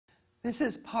This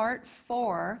is part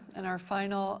 4 and our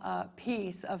final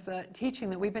piece of the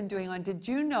teaching that we've been doing on did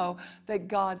you know that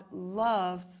God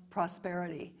loves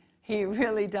prosperity? He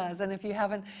really does. And if you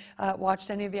haven't watched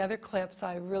any of the other clips,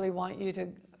 I really want you to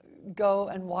go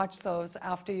and watch those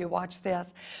after you watch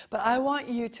this. But I want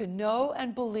you to know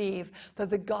and believe that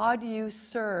the God you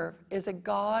serve is a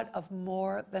God of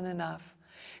more than enough.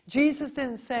 Jesus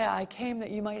didn't say, I came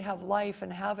that you might have life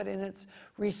and have it in its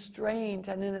restraint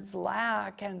and in its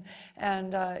lack and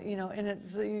you know, in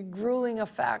its grueling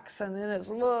effects and in its,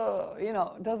 you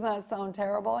know, doesn't that sound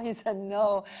terrible? He said,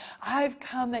 no, I've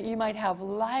come that you might have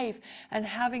life and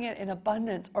having it in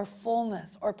abundance or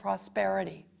fullness or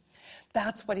prosperity.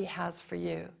 That's what he has for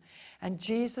you. And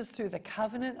Jesus, through the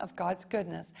covenant of God's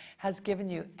goodness, has given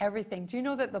you everything. Do you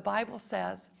know that the Bible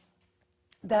says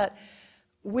that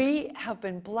we have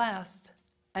been blessed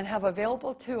and have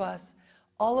available to us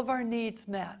all of our needs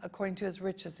met according to his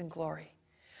riches in glory.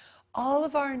 All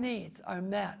of our needs are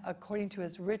met according to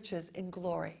his riches in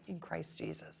glory in Christ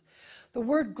Jesus. The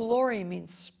word glory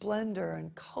means splendor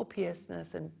and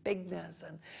copiousness and bigness.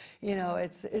 And, you know,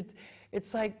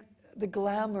 it's like the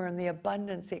glamour and the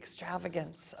abundance, the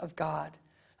extravagance of God.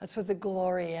 That's what the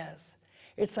glory is.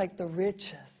 It's like the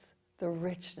riches, the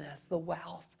richness, the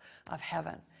wealth of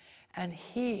heaven. And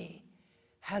he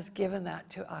has given that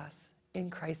to us in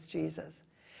Christ Jesus.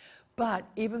 But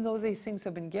even though these things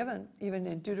have been given, even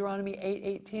in Deuteronomy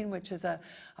 8:18, which is a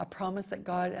promise that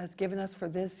God has given us for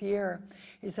this year,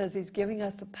 he says he's giving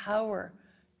us the power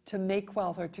to make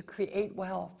wealth or to create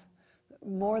wealth.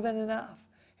 More than enough.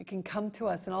 It can come to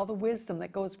us and all the wisdom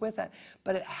that goes with it.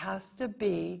 But it has to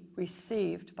be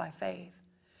received by faith.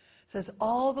 It says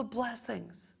all the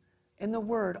blessings in the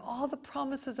Word, all the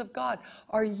promises of God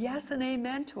are yes and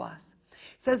amen to us.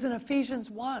 It says in Ephesians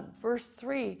 1, verse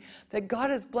 3, that God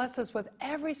has blessed us with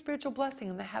every spiritual blessing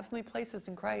in the heavenly places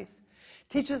in Christ. It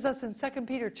teaches us in 2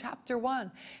 Peter chapter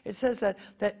 1, it says that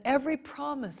every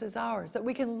promise is ours, that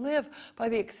we can live by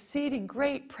the exceeding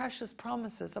great precious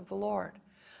promises of the Lord.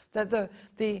 That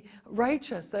the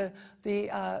righteous, the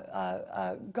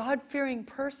God-fearing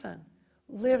person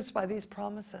lives by these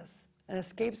promises and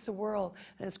escapes the world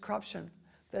and its corruption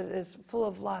that is full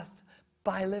of lust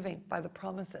by living by the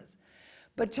promises.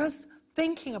 But just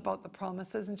thinking about the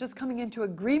promises and just coming into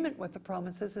agreement with the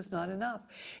promises is not enough.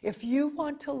 If you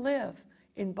want to live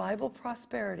in Bible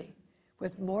prosperity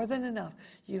with more than enough,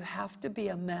 you have to be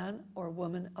a man or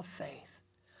woman of faith.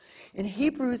 In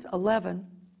Hebrews 11,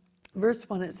 verse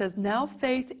 1, it says, now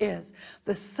faith is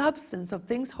the substance of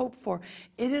things hoped for.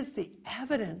 It is the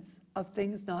evidence of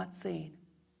things not seen.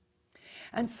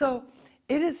 And so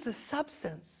it is the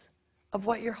substance of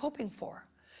what you're hoping for.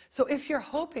 So if you're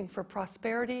hoping for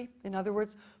prosperity, in other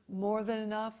words, more than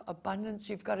enough, abundance,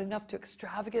 you've got enough to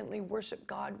extravagantly worship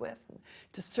God with,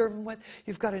 to serve him with,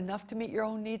 you've got enough to meet your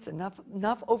own needs, enough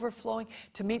overflowing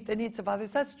to meet the needs of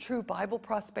others. That's true Bible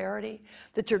prosperity,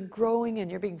 that you're growing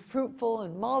and you're being fruitful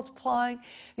and multiplying.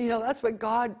 You know, that's what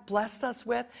God blessed us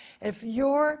with. If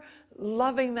you're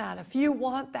loving that, if you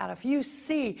want that, if you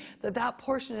see that that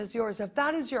portion is yours, if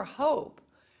that is your hope,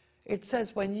 it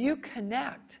says when you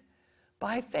connect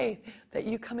by faith, that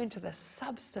you come into the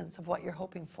substance of what you're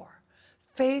hoping for.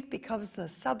 Faith becomes the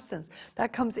substance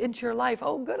that comes into your life.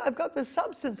 Oh, good, I've got the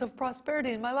substance of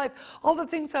prosperity in my life. All the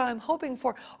things that I'm hoping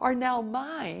for are now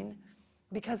mine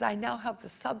because I now have the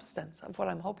substance of what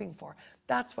I'm hoping for.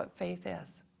 That's what faith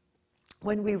is.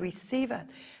 When we receive it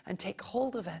and take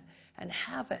hold of it and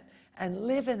have it and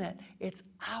live in it, it's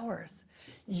ours.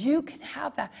 You can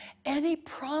have that. Any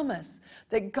promise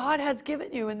that God has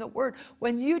given you in the Word,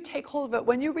 when you take hold of it,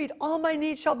 when you read, all my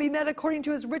needs shall be met according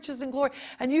to his riches and glory,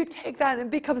 and you take that and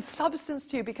it becomes substance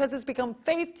to you because it's become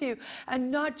faith to you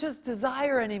and not just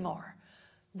desire anymore,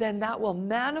 then that will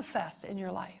manifest in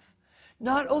your life.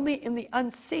 Not only in the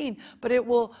unseen, but it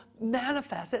will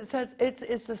manifest. It says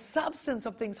it's the substance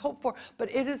of things hoped for, but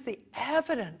it is the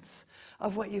evidence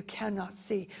of what you cannot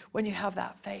see when you have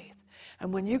that faith.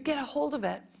 And when you get a hold of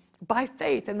it by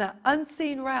faith in that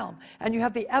unseen realm, and you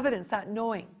have the evidence, that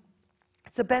knowing,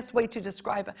 it's the best way to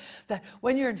describe it, that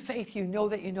when you're in faith, you know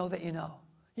that you know that you know.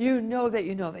 You know that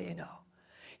you know that you know.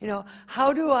 You know,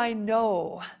 how do I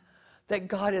know that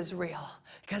God is real?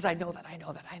 Because I know that I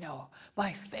know that I know.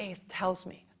 My faith tells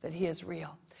me that he is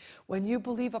real. When you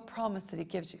believe a promise that he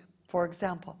gives you, for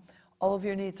example, all of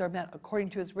your needs are met according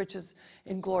to his riches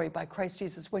in glory by Christ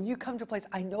Jesus. When you come to a place,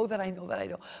 I know that I know that I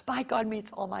know. My God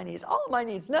meets all my needs. All my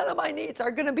needs. None of my needs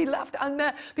are going to be left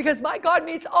unmet because my God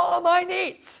meets all my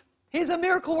needs. He's a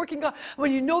miracle working God.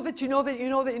 When you know that you know that you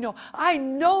know that you know, I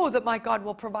know that my God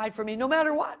will provide for me no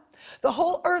matter what. The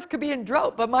whole earth could be in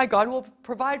drought, but my God will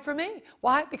provide for me.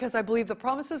 Why? Because I believe the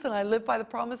promises and I live by the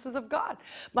promises of God.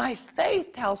 My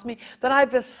faith tells me that I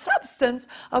have the substance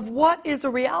of what is a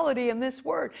reality in this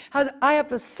word. I have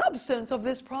the substance of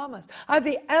this promise. I have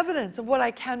the evidence of what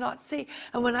I cannot see.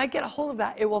 And when I get a hold of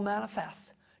that, it will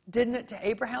manifest. Didn't it to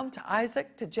Abraham, to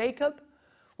Isaac, to Jacob?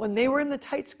 When they were in the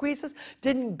tight squeezes,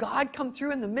 didn't God come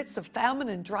through in the midst of famine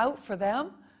and drought for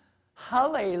them?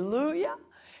 Hallelujah.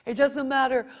 It doesn't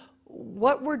matter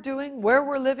what we're doing, where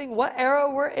we're living, what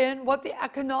era we're in, what the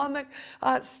economic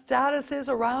status is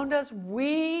around us.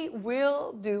 We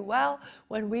will do well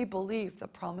when we believe the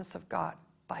promise of God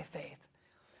by faith.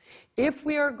 If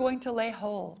we are going to lay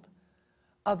hold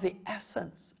of the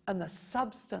essence and the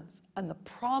substance and the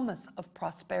promise of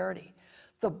prosperity,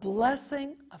 the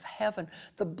blessing of heaven,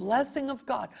 the blessing of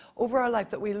God over our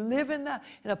life, that we live in that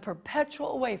in a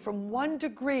perpetual way from one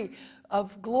degree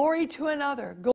of glory to another,